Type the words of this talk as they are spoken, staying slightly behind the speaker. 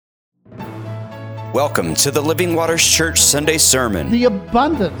Welcome to the Living Waters Church Sunday Sermon. The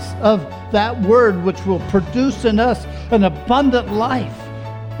abundance of that word which will produce in us an abundant life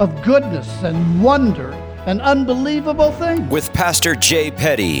of goodness and wonder and unbelievable things. With Pastor Jay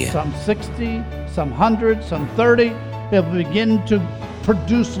Petty. Some 60, some 100, some 30, they'll begin to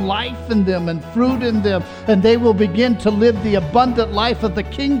produce life in them and fruit in them, and they will begin to live the abundant life of the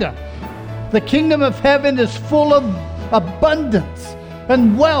kingdom. The kingdom of heaven is full of abundance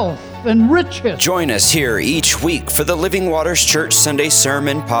and wealth and riches. Join us here each week for the Living Waters Church Sunday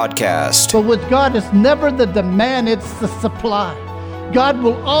Sermon podcast. But with God, it's never the demand, it's the supply. God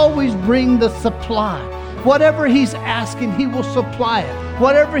will always bring the supply. Whatever He's asking, He will supply it.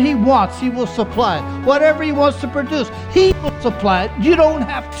 Whatever He wants, He will supply it. Whatever He wants to produce, He will supply it. You don't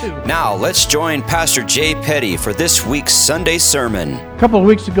have to. Now, let's join Pastor Jay Petty for this week's Sunday Sermon. A couple of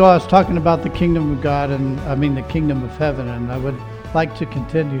weeks ago, I was talking about the kingdom of God, the kingdom of heaven, and I would like to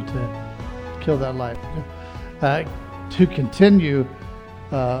continue to kill that light, to continue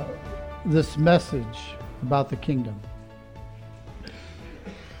this message about the kingdom.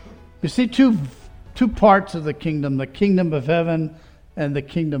 You see two parts of the kingdom of heaven and the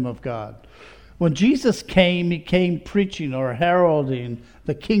kingdom of God. When Jesus came, He came preaching or heralding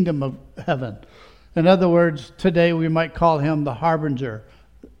the kingdom of heaven. In other words, today we might call Him the harbinger,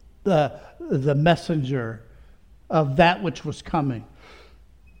 the messenger of that which was coming.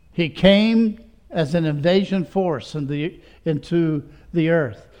 He came as an invasion force into the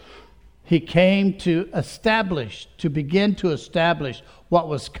earth. He came to begin to establish what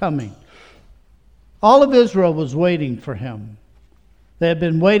was coming. All of Israel was waiting for Him. They had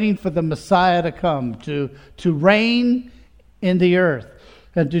been waiting for the Messiah to come, to reign in the earth,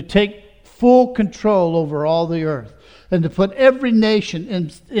 and to take full control over all the earth, and to put every nation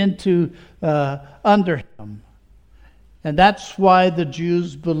into under Him. And that's why the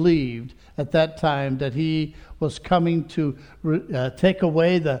Jews believed at that time that He was coming to take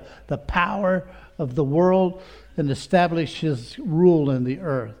away the power of the world and establish His rule in the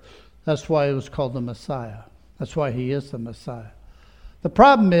earth. That's why it was called the Messiah. That's why He is the Messiah. The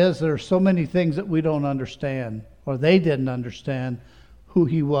problem is there are so many things that we don't understand, or they didn't understand who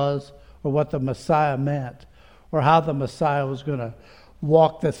He was, or what the Messiah meant, or how the Messiah was going to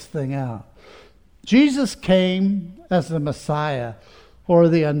walk this thing out. Jesus came as the Messiah, or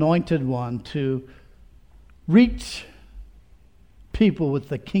the Anointed One, to reach people with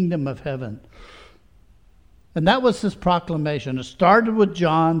the kingdom of heaven. And that was His proclamation. It started with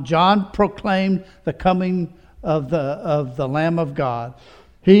John. John proclaimed the coming of the Lamb of God.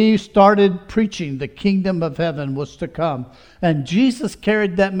 He started preaching the kingdom of heaven was to come. And Jesus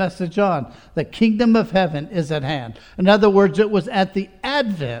carried that message on. The kingdom of heaven is at hand. In other words, it was at the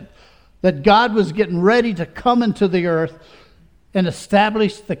advent that God was getting ready to come into the earth and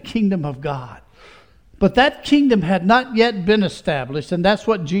establish the kingdom of God. But that kingdom had not yet been established, and that's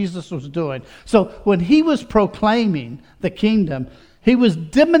what Jesus was doing. So when He was proclaiming the kingdom, He was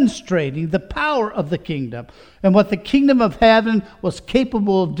demonstrating the power of the kingdom and what the kingdom of heaven was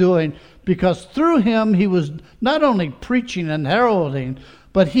capable of doing, because through Him He was not only preaching and heralding,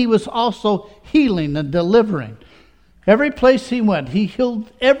 but He was also healing and delivering. Every place He went, He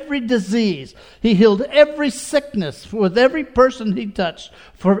healed every disease. He healed every sickness with every person He touched,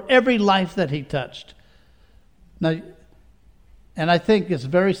 for every life that He touched. Now, and I think it's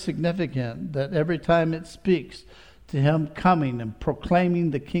very significant that every time it speaks to Him coming and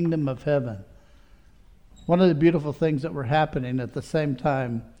proclaiming the kingdom of heaven, one of the beautiful things that were happening at the same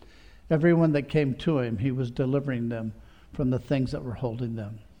time, everyone that came to Him, He was delivering them from the things that were holding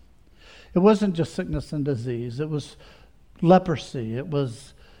them. It wasn't just sickness and disease. It was leprosy. It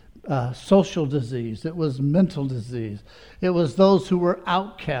was social disease. It was mental disease. It was those who were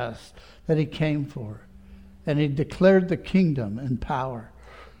outcasts that He came for. And He declared the kingdom and power,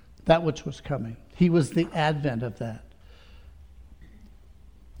 that which was coming. He was the advent of that.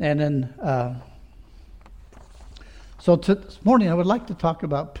 And this morning I would like to talk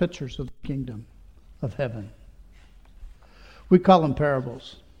about pictures of the kingdom of heaven. We call them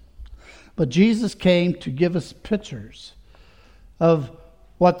parables. But Jesus came to give us pictures of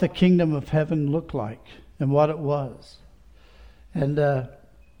what the kingdom of heaven looked like and what it was. And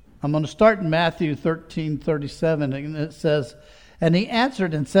I'm going to start in Matthew 13:37, and it says, "And He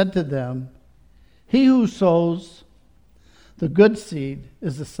answered and said to them, He who sows the good seed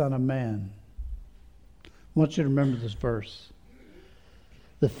is the Son of Man." I want you to remember this verse.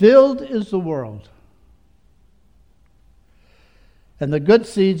 "The field is the world, and the good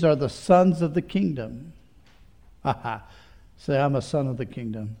seeds are the sons of the kingdom." Say, I'm a son of the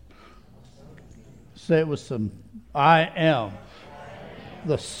kingdom. Say it with some, I am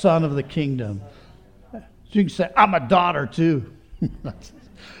the son of the kingdom. So you can say, I'm a daughter too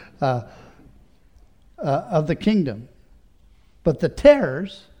of the kingdom. But the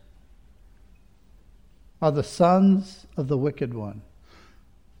tares are the sons of the wicked one.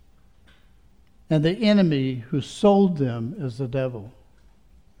 And the enemy who sold them is the devil.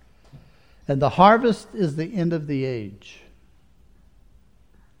 And the harvest is the end of the age.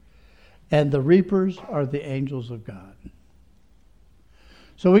 And the reapers are the angels of God.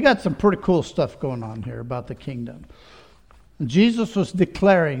 So we got some pretty cool stuff going on here about the kingdom. Jesus was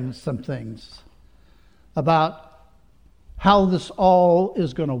declaring some things about how this all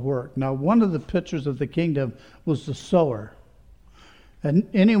is going to work. Now, one of the pictures of the kingdom was the sower. And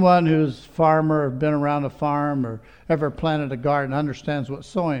anyone who's a farmer or been around a farm or ever planted a garden understands what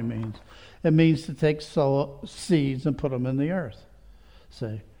sowing means. It means to take seeds and put them in the earth.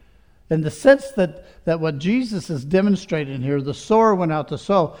 See? In the sense that what Jesus is demonstrating here, the sower went out to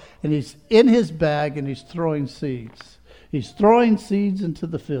sow, and he's in his bag and he's throwing seeds. He's throwing seeds into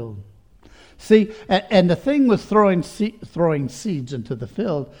the field. See, and the thing with throwing seeds into the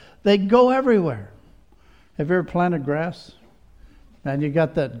field, they go everywhere. Have you ever planted grass? And you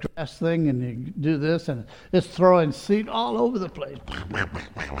got that grass thing, and you do this, and it's throwing seed all over the place.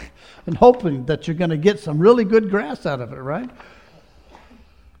 And hoping that you're going to get some really good grass out of it, right?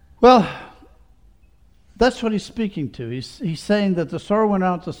 Well, that's what he's speaking to. He's saying that the sower went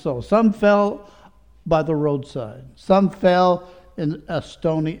out to sow. Some fell by the roadside. Some fell in a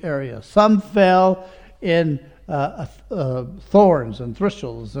stony area. Some fell in thorns and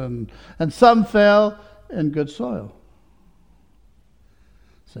thistles, and some fell in good soil.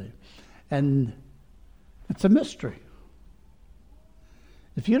 See, and it's a mystery.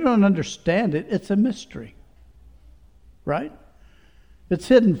 If you don't understand it, it's a mystery, right? It's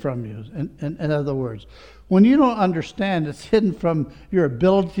hidden from you, in other words. When you don't understand, it's hidden from your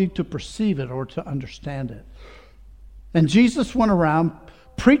ability to perceive it or to understand it. And Jesus went around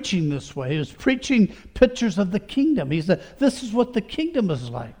preaching this way. He was preaching pictures of the kingdom. He said, this is what the kingdom is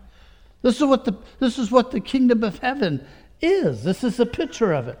like. This is what the kingdom of heaven is. This is a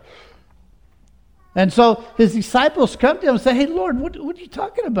picture of it. And so his disciples come to him and say, hey, Lord, what are you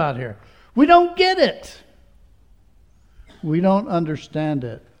talking about here? We don't get it. We don't understand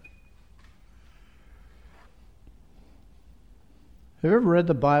it. Have you ever read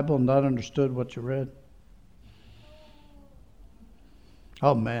the Bible and not understood what you read?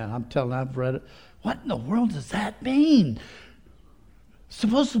 Oh man, I'm telling you, I've read it. What in the world does that mean? It's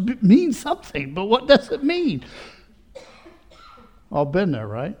supposed to mean something, but what does it mean? All been there,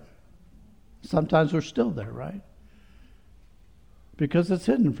 right? Sometimes we're still there, right? Because it's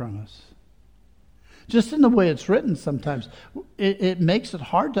hidden from us. Just in the way it's written sometimes, it makes it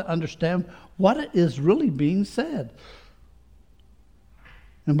hard to understand what is really being said.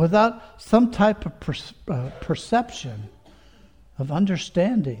 And without some type of perception, of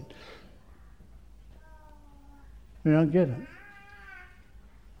understanding, we don't get it.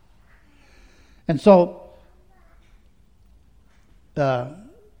 And so,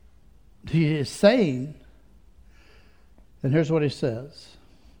 he is saying, and here's what he says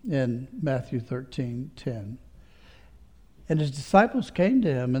in Matthew 13:10. And his disciples came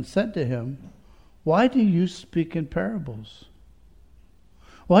to him and said to him, why do you speak in parables?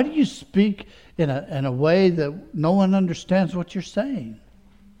 Why do you speak in a way that no one understands what you're saying?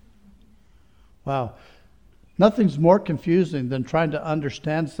 Wow. Nothing's more confusing than trying to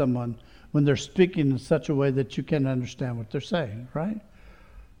understand someone when they're speaking in such a way that you can't understand what they're saying, right?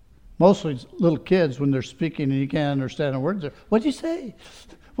 Mostly little kids, when they're speaking and you can't understand a word, what'd you say?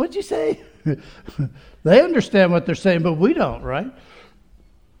 What'd you say? They understand what they're saying, but we don't, right?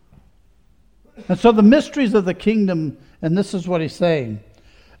 And so the mysteries of the kingdom, and this is what he's saying.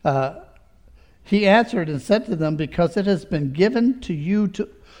 He answered and said to them, because it has been given to you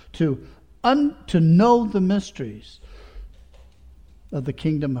to know the mysteries of the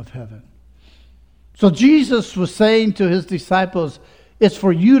kingdom of heaven. So Jesus was saying to his disciples, it's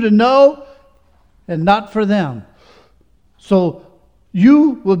for you to know and not for them. So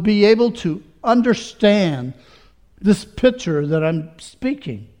you will be able to understand this picture that I'm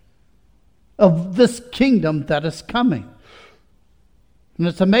speaking of this kingdom that is coming. And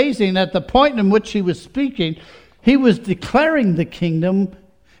it's amazing, at the point in which he was speaking, he was declaring the kingdom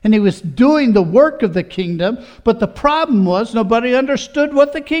and he was doing the work of the kingdom, but the problem was nobody understood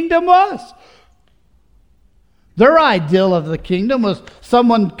what the kingdom was. Their ideal of the kingdom was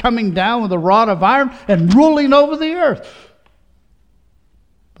someone coming down with a rod of iron and ruling over the earth.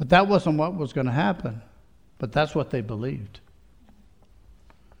 But that wasn't what was going to happen. But that's what they believed.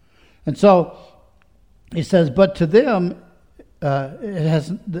 And so he says, but to them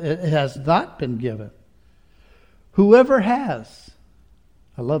it has not been given. Whoever has,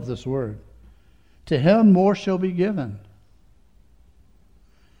 I love this word, to him more shall be given.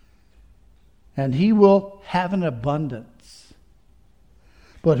 And he will have an abundance.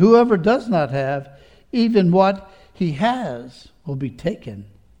 But whoever does not have, even what he has will be taken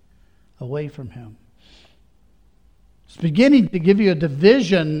away from him. It's beginning to give you a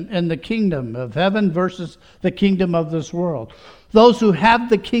division in the kingdom of heaven versus the kingdom of this world. Those who have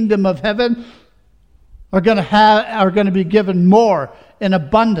the kingdom of heaven are going to be given more in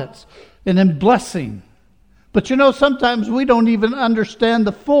abundance and in blessing. But you know, sometimes we don't even understand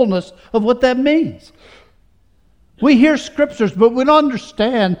the fullness of what that means. We hear scriptures, but we don't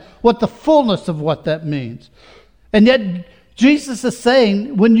understand what the fullness of what that means. And yet, Jesus is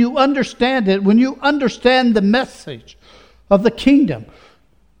saying, when you understand it, when you understand the message of the kingdom,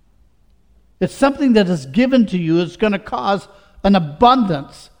 it's something that is given to you. It's going to cause an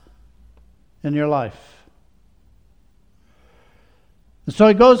abundance in your life. And so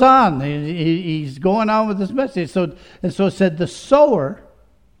he goes on. He's going on with this message. So it said, the sower,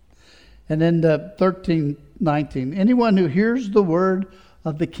 and then the 13:19, anyone who hears the word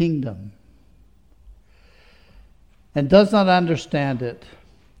of the kingdom and does not understand it,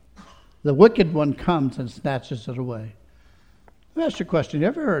 the wicked one comes and snatches it away. Let me ask you a question. You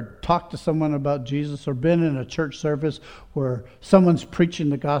ever talked to someone about Jesus or been in a church service where someone's preaching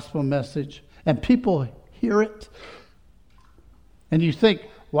the gospel message and people hear it? And you think,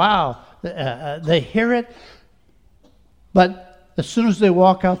 wow, they hear it, but as soon as they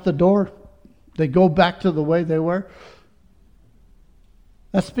walk out the door, they go back to the way they were?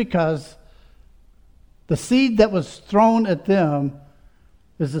 That's because the seed that was thrown at them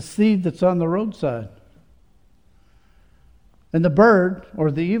is the seed that's on the roadside. And the bird,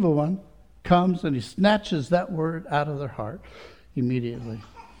 or the evil one, comes and he snatches that word out of their heart immediately.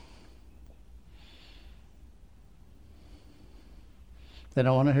 They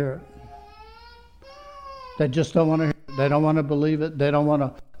don't want to hear it. They just don't want to hear it. They don't want to believe it. They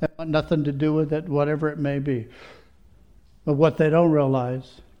want nothing to do with it, whatever it may be. But what they don't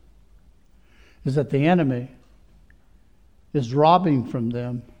realize is that the enemy is robbing from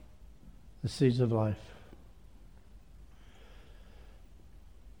them the seeds of life.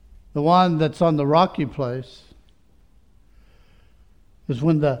 The one that's on the rocky place is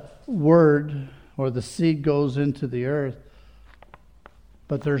when the word or the seed goes into the earth,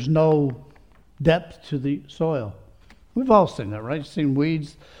 but there's no depth to the soil. We've all seen that, right? You've seen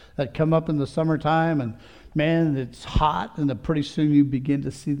weeds that come up in the summertime, and man, it's hot, and then pretty soon you begin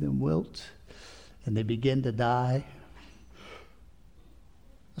to see them wilt, and they begin to die.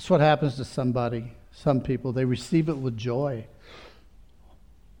 That's what happens to somebody, some people. They receive it with joy.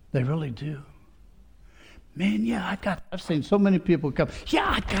 They really do. Man, yeah, I've seen so many people come,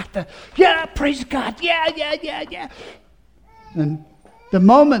 praise God, yeah. And the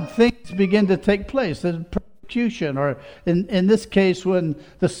moment things begin to take place, the persecution, or in this case, when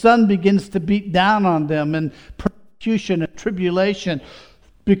the sun begins to beat down on them, and persecution and tribulation,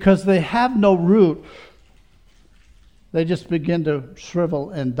 because they have no root, they just begin to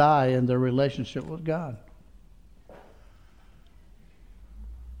shrivel and die in their relationship with God.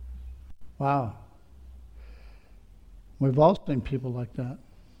 Wow. We've all seen people like that.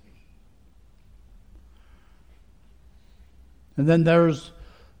 And then there's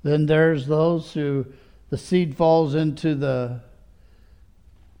those who the seed falls into the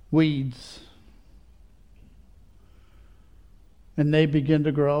weeds and they begin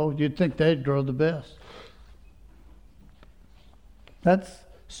to grow. You'd think they'd grow the best. That's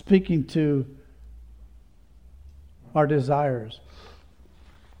speaking to our desires,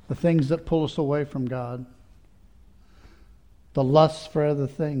 the things that pull us away from God, the lust for other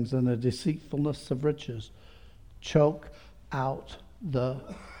things, and the deceitfulness of riches choke out the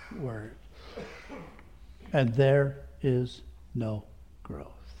word. And there is no growth.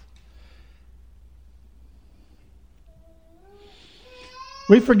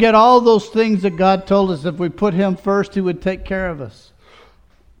 We forget all those things that God told us if we put Him first, He would take care of us.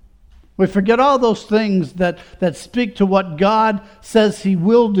 We forget all those things that speak to what God says He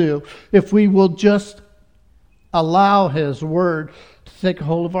will do if we will just allow His Word to take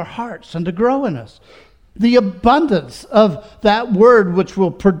hold of our hearts and to grow in us. The abundance of that Word which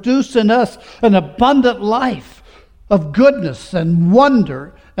will produce in us an abundant life of goodness and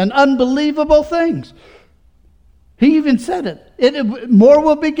wonder and unbelievable things. He even said it. More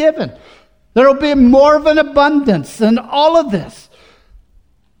will be given. There will be more of an abundance in all of this.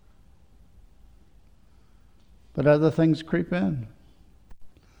 But other things creep in,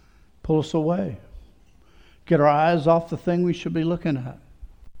 pull us away, get our eyes off the thing we should be looking at.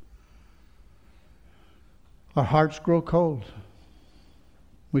 our hearts grow cold.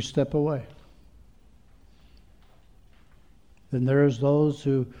 We step away. Then there's those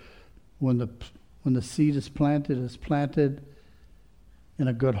who, when the seed is planted in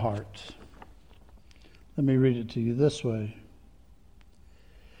a good heart. Let me read it to you this way.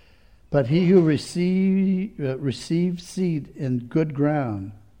 But he who receives seed in good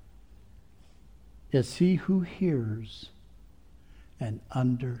ground is he who hears and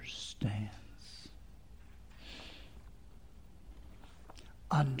understands.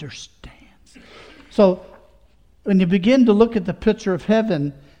 Understands. So when you begin to look at the picture of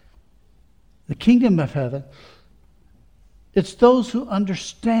heaven, the kingdom of heaven, it's those who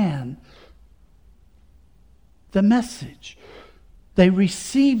understand the message. They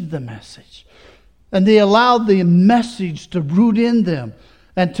receive the message. And they allow the message to root in them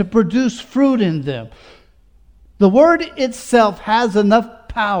and to produce fruit in them. The word itself has enough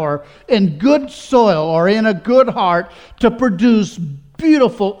power in good soil or in a good heart to produce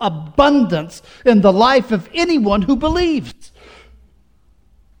beautiful abundance in the life of anyone who believes.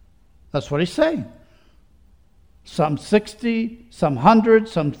 That's what he's saying. Some 60, some 100,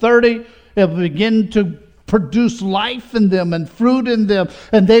 some 30. It will begin to produce life in them and fruit in them,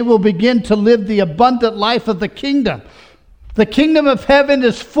 and they will begin to live the abundant life of the kingdom. The kingdom of heaven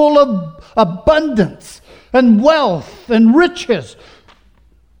is full of abundance and wealth and riches.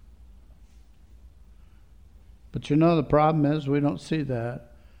 But you know the problem is we don't see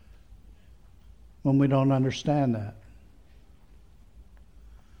that when we don't understand that.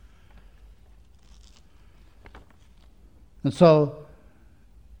 And so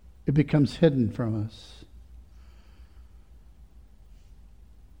it becomes hidden from us.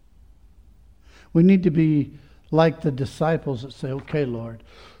 We need to be like the disciples that say, okay, Lord,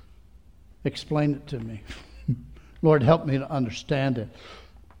 explain it to me. Lord, help me to understand it.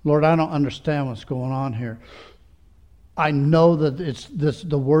 Lord, I don't understand what's going on here. I know that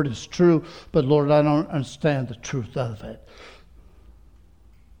the word is true, but Lord, I don't understand the truth of it.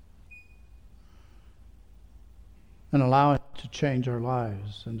 And allow it to change our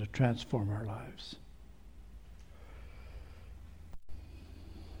lives and to transform our lives.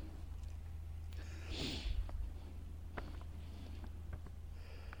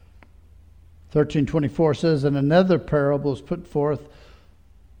 (13:24) says, and another parable is put forth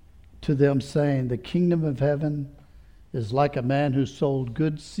to them, saying, the kingdom of heaven is like a man who sowed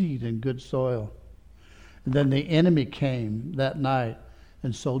good seed in good soil. And then the enemy came that night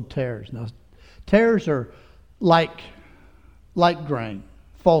and sowed tares. Now, tares are like grain,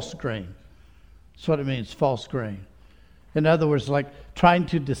 false grain. That's what it means, false grain. In other words, like trying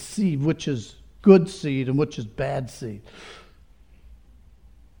to deceive which is good seed and which is bad seed.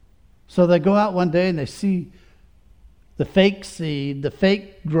 So they go out one day and they see the fake seed, the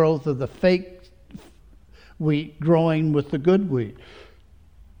fake growth of the fake wheat growing with the good wheat.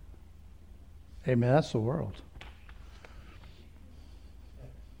 Amen. That's the world.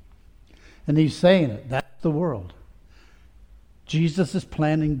 And he's saying it. That's the world. Jesus is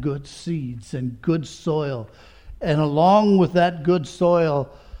planting good seeds and good soil. And along with that good soil,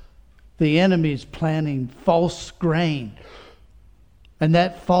 the enemy is planting false grain. And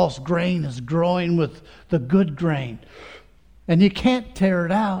that false grain is growing with the good grain. And you can't tear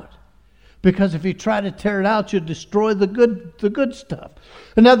it out. Because if you try to tear it out, you destroy the good stuff.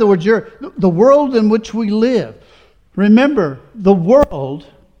 In other words, the world in which we live. Remember, the world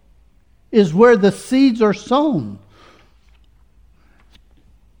is where the seeds are sown.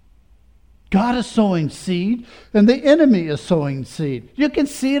 God is sowing seed, and the enemy is sowing seed. You can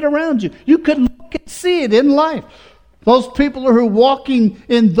see it around you. You can look and see it in life. Those people who are walking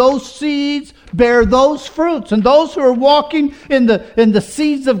in those seeds bear those fruits. And those who are walking in the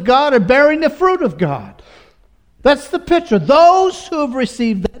seeds of God are bearing the fruit of God. That's the picture. Those who have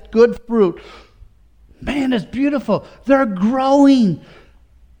received that good fruit, man, it's beautiful. They're growing.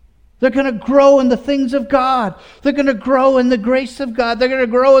 They're going to grow in the things of God. They're going to grow in the grace of God. They're going to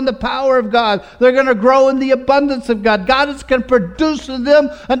grow in the power of God. They're going to grow in the abundance of God. God is going to produce in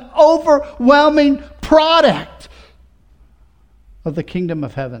them an overwhelming product of the kingdom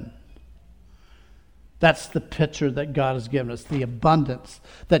of heaven. That's the picture that God has given us, the abundance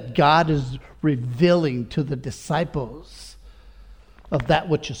that God is revealing to the disciples of that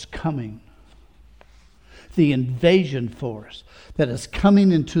which is coming. The invasion force that is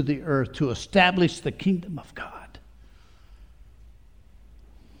coming into the earth to establish the kingdom of God.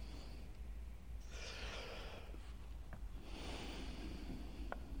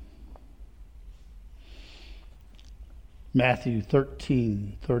 Matthew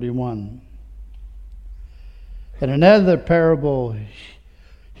 13:31. And another parable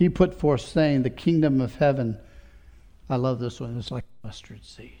He put forth saying, the kingdom of heaven, I love this one, it's like a mustard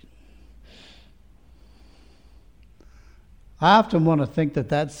seed. I often want to think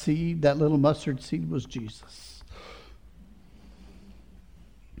that seed, that little mustard seed, was Jesus.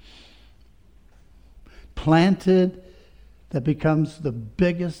 Planted, that becomes the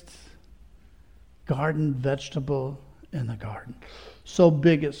biggest garden vegetable in the garden. So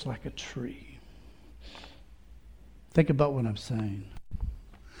big it's like a tree. Think about what I'm saying.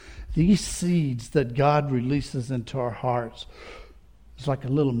 These seeds that God releases into our hearts is like a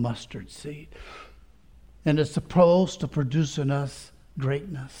little mustard seed. And it's supposed to produce in us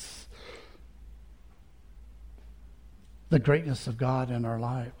greatness. The greatness of God in our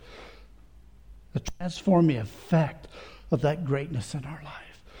life. The transforming effect of that greatness in our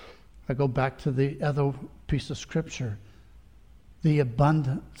life. I go back to the other piece of scripture. The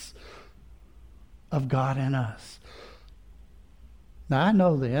abundance of God in us. Now I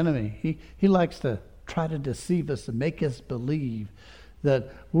know the enemy, he likes to try to deceive us and make us believe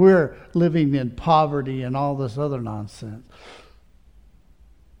that we're living in poverty and all this other nonsense.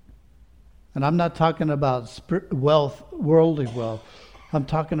 And I'm not talking about wealth, worldly wealth. I'm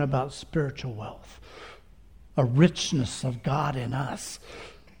talking about spiritual wealth. A richness of God in us.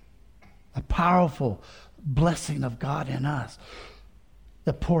 A powerful blessing of God in us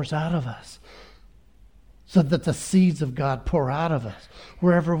that pours out of us. So that the seeds of God pour out of us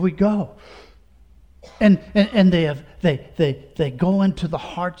wherever we go. And they go into the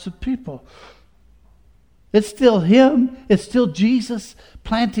hearts of people. It's still Him. It's still Jesus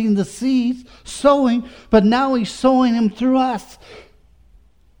planting the seeds, sowing, but now He's sowing them through us.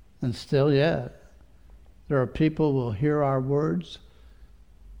 And still, there are people who will hear our words,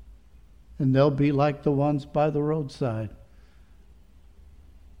 and they'll be like the ones by the roadside.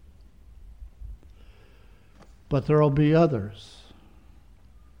 But there will be others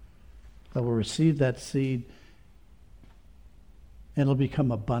that will receive that seed, and it'll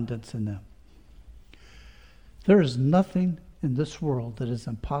become abundance in them. There is nothing in this world that is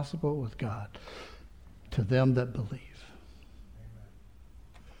impossible with God to them that believe.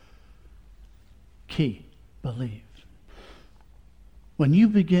 Key, believe. When you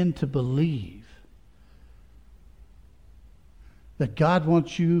begin to believe that God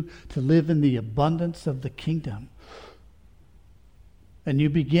wants you to live in the abundance of the kingdom, and you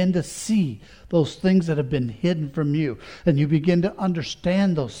begin to see those things that have been hidden from you, and you begin to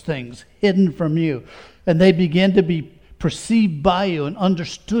understand those things hidden from you, and they begin to be perceived by you and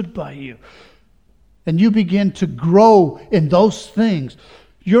understood by you, and you begin to grow in those things,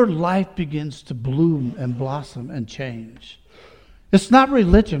 your life begins to bloom and blossom and change. It's not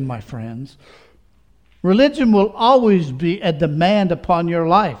religion, my friends. Religion will always be a demand upon your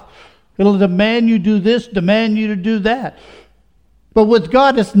life. It'll demand you do this, demand you to do that. But with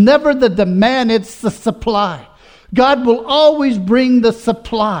God, it's never the demand, it's the supply. God will always bring the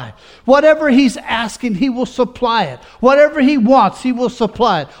supply. Whatever He's asking, He will supply it. Whatever He wants, He will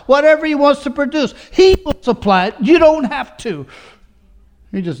supply it. Whatever He wants to produce, He will supply it. You don't have to.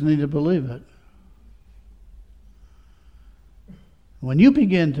 You just need to believe it. When you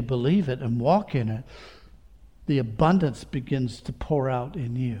begin to believe it and walk in it, the abundance begins to pour out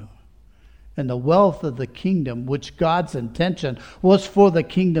in you. And the wealth of the kingdom, which God's intention was for the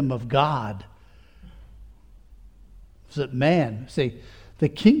kingdom of God. So that man, see, the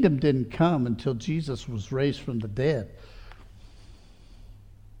kingdom didn't come until Jesus was raised from the dead.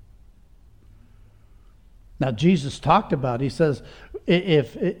 Now Jesus talked about, he says,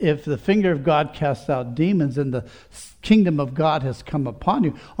 if the finger of God casts out demons and the kingdom of God has come upon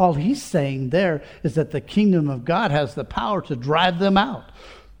you, all he's saying there is that the kingdom of God has the power to drive them out.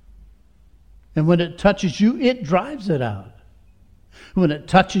 And when it touches you, it drives it out. When it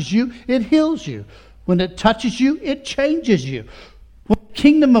touches you, it heals you. When it touches you, it changes you. What the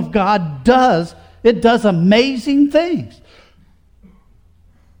kingdom of God does, it does amazing things.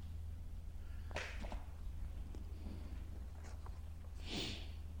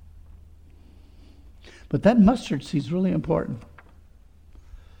 But that mustard seed is really important.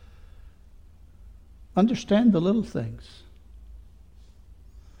 Understand the little things.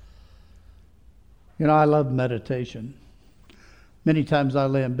 You know, I love meditation. Many times I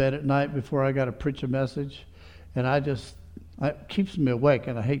lay in bed at night before I got to preach a message, and it keeps me awake,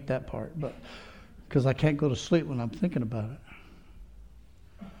 and I hate that part, but because I can't go to sleep when I'm thinking about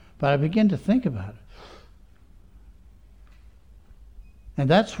it. But I begin to think about it. And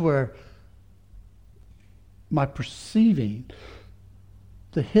that's where my perceiving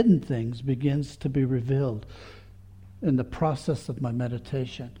the hidden things begins to be revealed in the process of my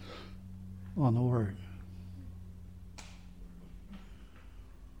meditation on the Word.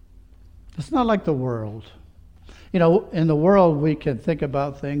 It's not like the world. You know, in the world we can think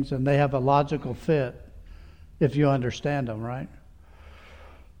about things and they have a logical fit if you understand them, right?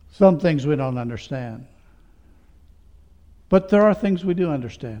 Some things we don't understand. But there are things we do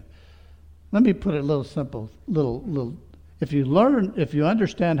understand. Let me put it a little simple, little. If you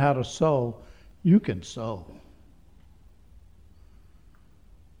understand how to sow, you can sow.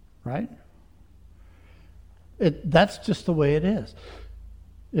 Right? That's just the way it is.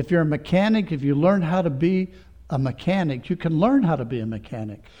 If you're a mechanic, if you learn how to be a mechanic, you can learn how to be a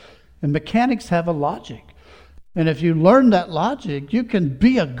mechanic. And mechanics have a logic. And if you learn that logic, you can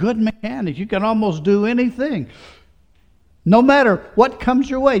be a good mechanic. You can almost do anything. No matter what comes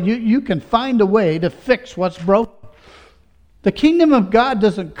your way, you can find a way to fix what's broken. The kingdom of God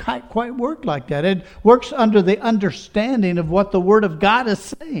doesn't quite work like that. It works under the understanding of what the Word of God is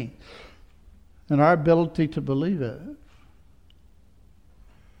saying and our ability to believe it.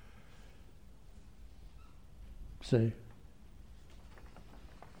 See,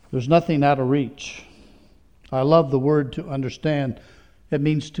 there's nothing out of reach. I love the word to understand. It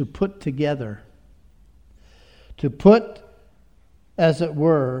means to put together. To put, as it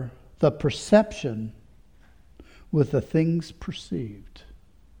were, the perception with the things perceived.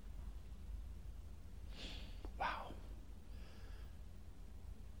 Wow.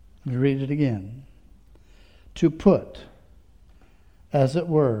 Let me read it again. To put, as it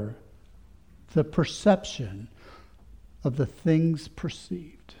were, the perception of the things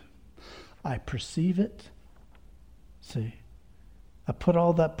perceived. I perceive it. See, I put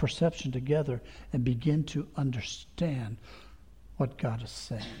all that perception together and begin to understand what God is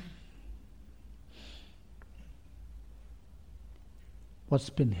saying. What's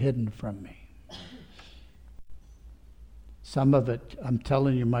been hidden from me. Some of it, I'm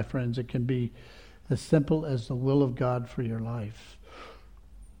telling you, my friends, it can be as simple as the will of God for your life.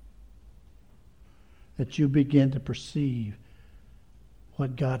 That you begin to perceive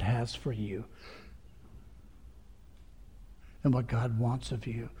what God has for you and what God wants of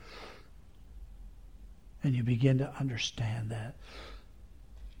you. And you begin to understand that.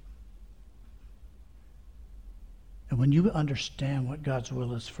 And when you understand what God's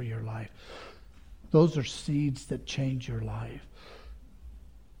will is for your life, those are seeds that change your life,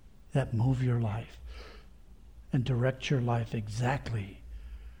 that move your life, and direct your life exactly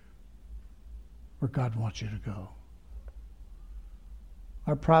where God wants you to go.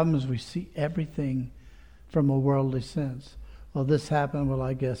 Our problem is we see everything from a worldly sense. Well, this happened, well,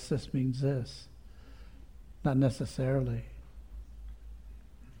 I guess this means this. Not necessarily.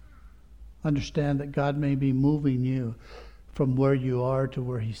 Understand that God may be moving you from where you are to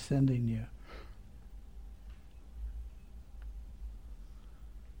where He's sending you.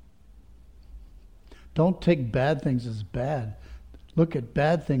 Don't take bad things as bad. Look at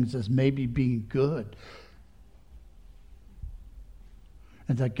bad things as maybe being good.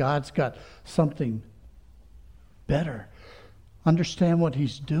 And that God's got something better. Understand what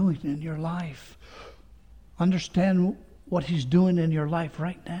He's doing in your life. Understand what He's doing in your life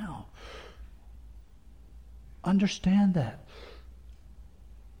right now. Understand that.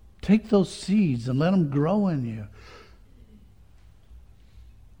 Take those seeds and let them grow in you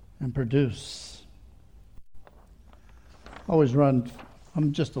and produce. Always run.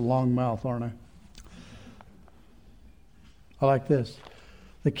 I'm just a long mouth, aren't I? I like this.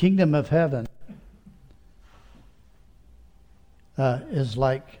 The kingdom of heaven is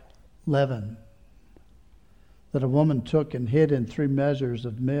like leaven that a woman took and hid in 3 measures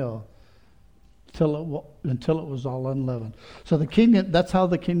of meal until it was all unleavened. So the kingdom, that's how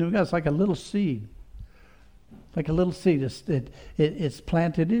the kingdom of God is, like a little seed. Like a little seed. It's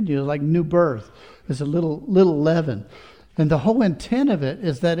planted in you, like new birth. It's a little leaven. And the whole intent of it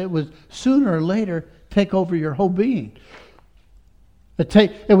is that it would sooner or later take over your whole being.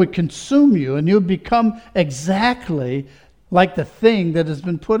 It would consume you, and you would become exactly like the thing that has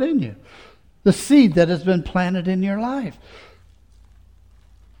been put in you. The seed that has been planted in your life.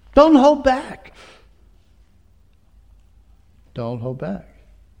 Don't hold back. Don't hold back.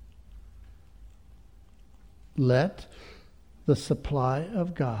 Let the supply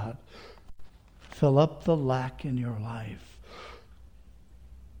of God fill up the lack in your life.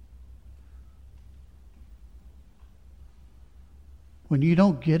 When you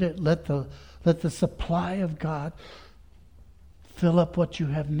don't get it, let the supply of God fill up what you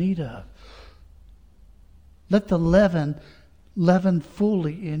have need of. Let the leaven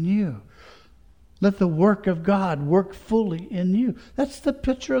fully in you. Let the work of God work fully in you. That's the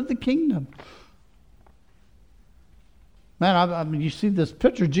picture of the kingdom. Man, I mean, you see this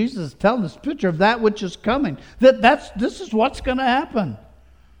picture. Jesus is telling this picture of that which is coming. This is what's going to happen.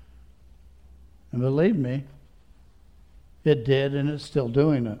 And believe me, it did, and it's still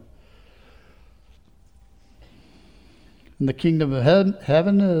doing it. And the kingdom of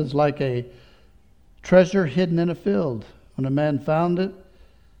heaven is like a treasure hidden in a field. When a man found it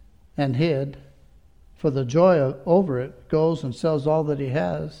and hid, for the joy over it, goes and sells all that he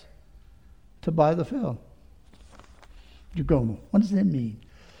has to buy the field. You go, what does that mean?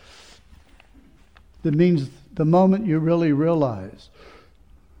 It means the moment you really realize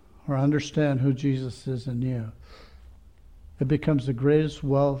or understand who Jesus is in you, it becomes the greatest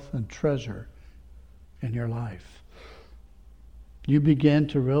wealth and treasure in your life. You begin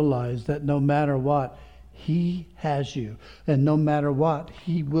to realize that no matter what, He has you. And no matter what,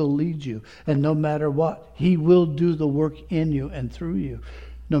 He will lead you. And no matter what, He will do the work in you and through you.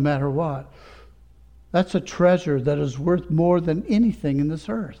 No matter what. That's a treasure that is worth more than anything in this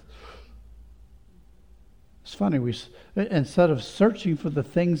earth. It's funny, instead of searching for the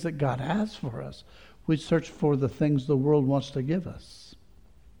things that God has for us, we search for the things the world wants to give us.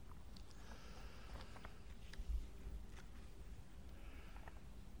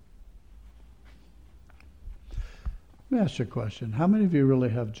 Let me ask you a question. How many of you really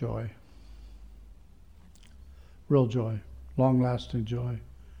have joy? Real joy, long-lasting joy.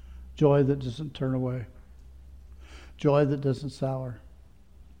 Joy that doesn't turn away. Joy that doesn't sour.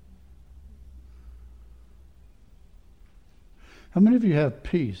 How many of you have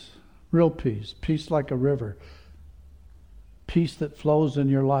peace? Real peace. Peace like a river. Peace that flows in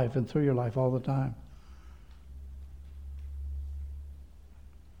your life and through your life all the time.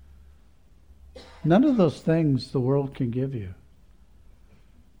 None of those things the world can give you.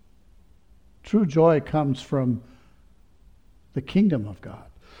 True joy comes from the kingdom of God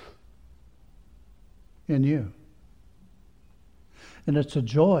in you. And it's a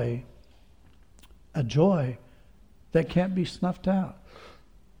joy that can't be snuffed out.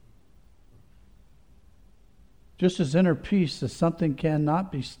 Just as inner peace is something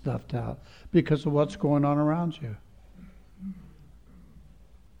cannot be snuffed out because of what's going on around you.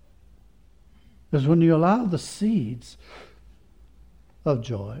 Because when you allow the seeds of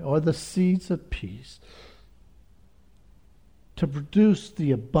joy or the seeds of peace to produce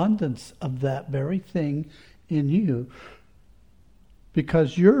the abundance of that very thing in you,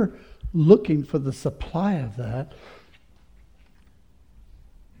 because you're looking for the supply of that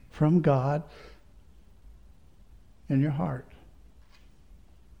from God in your heart.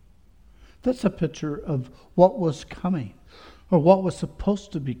 That's a picture of what was coming, or what was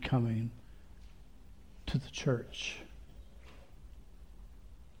supposed to be coming to the church.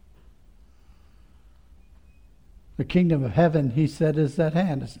 The kingdom of heaven, he said, is at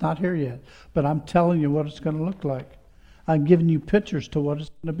hand. It's not here yet, but I'm telling you what it's going to look like. I'm giving you pictures to what it's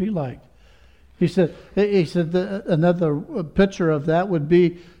going to be like. He said another picture of that would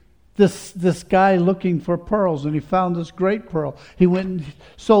be this guy looking for pearls, and he found this great pearl. He went and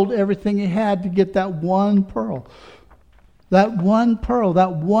sold everything he had to get that one pearl. That one pearl,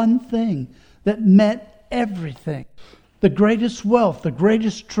 that one thing that meant everything. The greatest wealth, the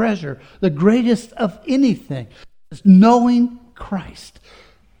greatest treasure, the greatest of anything is knowing Christ.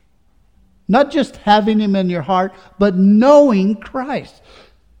 Not just having Him in your heart, but knowing Christ.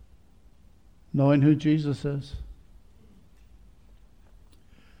 Knowing who Jesus is.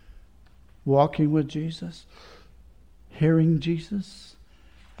 Walking with Jesus. Hearing Jesus.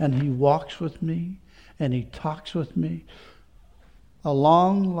 And He walks with me. And He talks with me.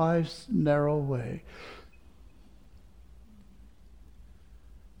 Along life's narrow way.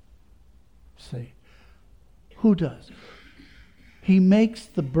 See, who does? He makes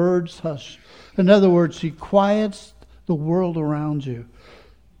the birds hush. In other words, He quiets the world around you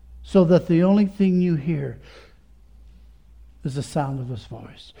so that the only thing you hear is the sound of His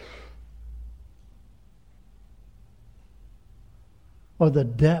voice. Or the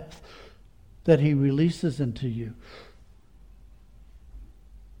depth that He releases into you.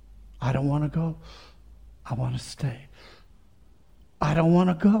 I don't want to go. I want to stay. I don't want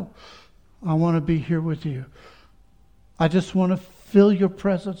to go. I want to be here with you. I just want to feel your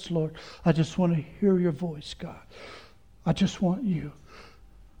presence, Lord. I just want to hear your voice, God. I just want you.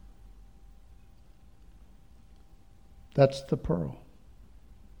 That's the pearl.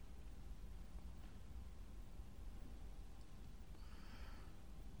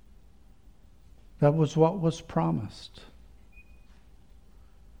 That was what was promised.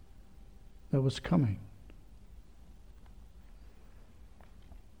 That was coming.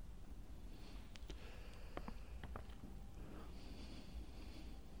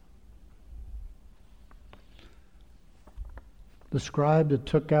 The scribe that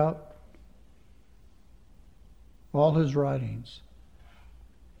took out all his writings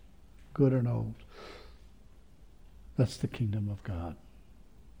good and old. That's the kingdom of God.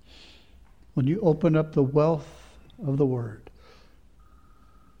 When you open up the wealth of the Word,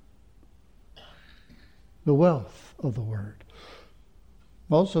 the wealth of the Word.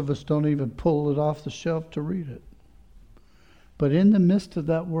 Most of us don't even pull it off the shelf to read it. But in the midst of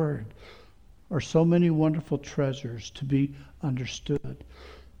that Word are so many wonderful treasures to be understood,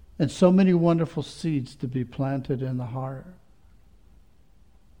 and so many wonderful seeds to be planted in the heart.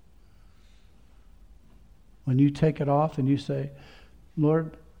 When you take it off and you say,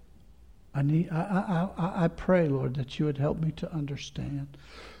 Lord, I pray, Lord, that you would help me to understand.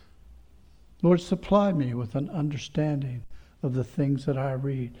 Lord, supply me with an understanding of the things that I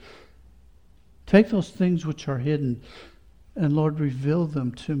read. Take those things which are hidden and, Lord, reveal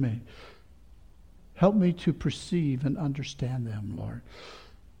them to me. Help me to perceive and understand them, Lord.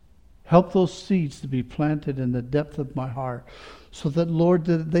 Help those seeds to be planted in the depth of my heart so that, Lord,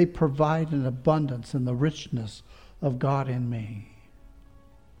 that they provide an abundance and the richness of God in me.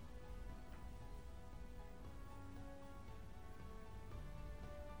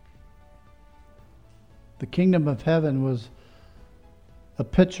 The kingdom of heaven was a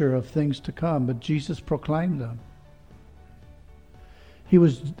picture of things to come, but Jesus proclaimed them. He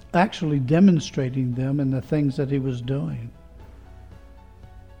was actually demonstrating them in the things that he was doing.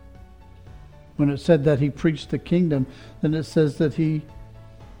 When it said that he preached the kingdom, then it says that he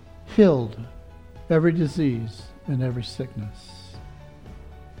healed every disease and every sickness.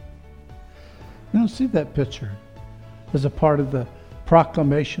 You don't see that picture as a part of the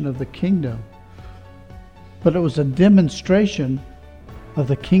proclamation of the kingdom, but it was a demonstration of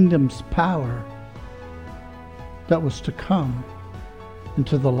the kingdom's power that was to come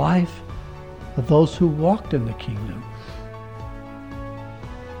into the life of those who walked in the kingdom.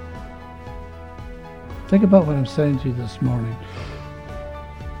 Think about what I'm saying to you this morning.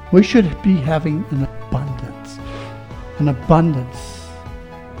 We should be having an abundance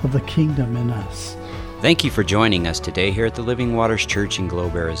of the kingdom in us. Thank you for joining us today here at the Living Waters Church in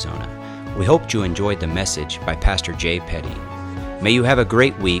Globe, Arizona. We hope you enjoyed the message by Pastor Jay Petty. May you have a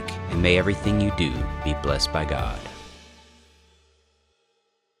great week, and may everything you do be blessed by God.